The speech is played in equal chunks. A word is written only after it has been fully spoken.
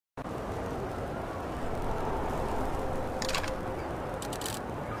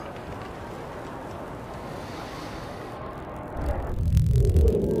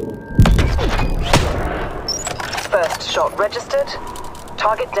First shot registered.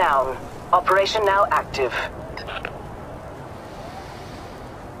 Target down. Operation now active.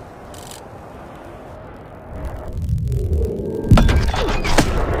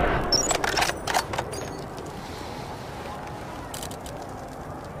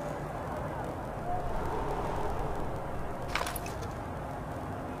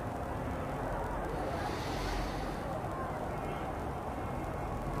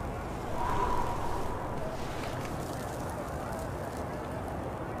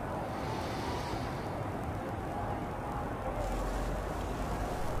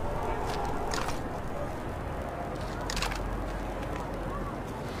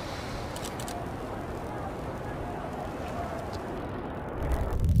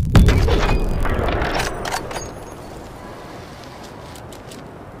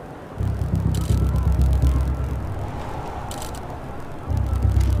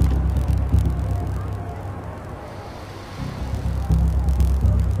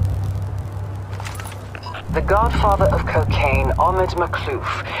 The godfather of cocaine, Ahmed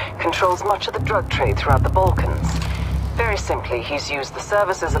Maklouf, controls much of the drug trade throughout the Balkans. Very simply, he's used the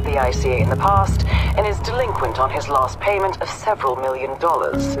services of the ICA in the past and is delinquent on his last payment of several $1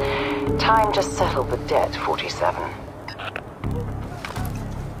 million. Time to settle the debt, 47.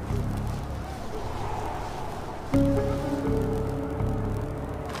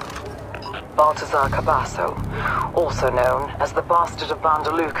 Baltazar Cabasso, also known as the Bastard of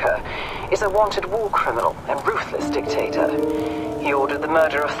Bandaluca, is a wanted war criminal and ruthless dictator. He ordered the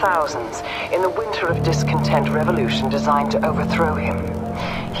murder of thousands in the winter of discontent revolution designed to overthrow him.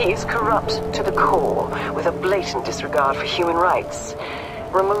 He is corrupt to the core, with a blatant disregard for human rights.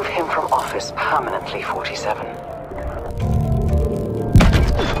 Remove him from office permanently, 47.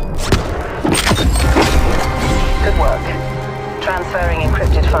 Good work. Transferring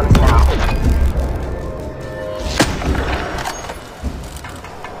encrypted funds now.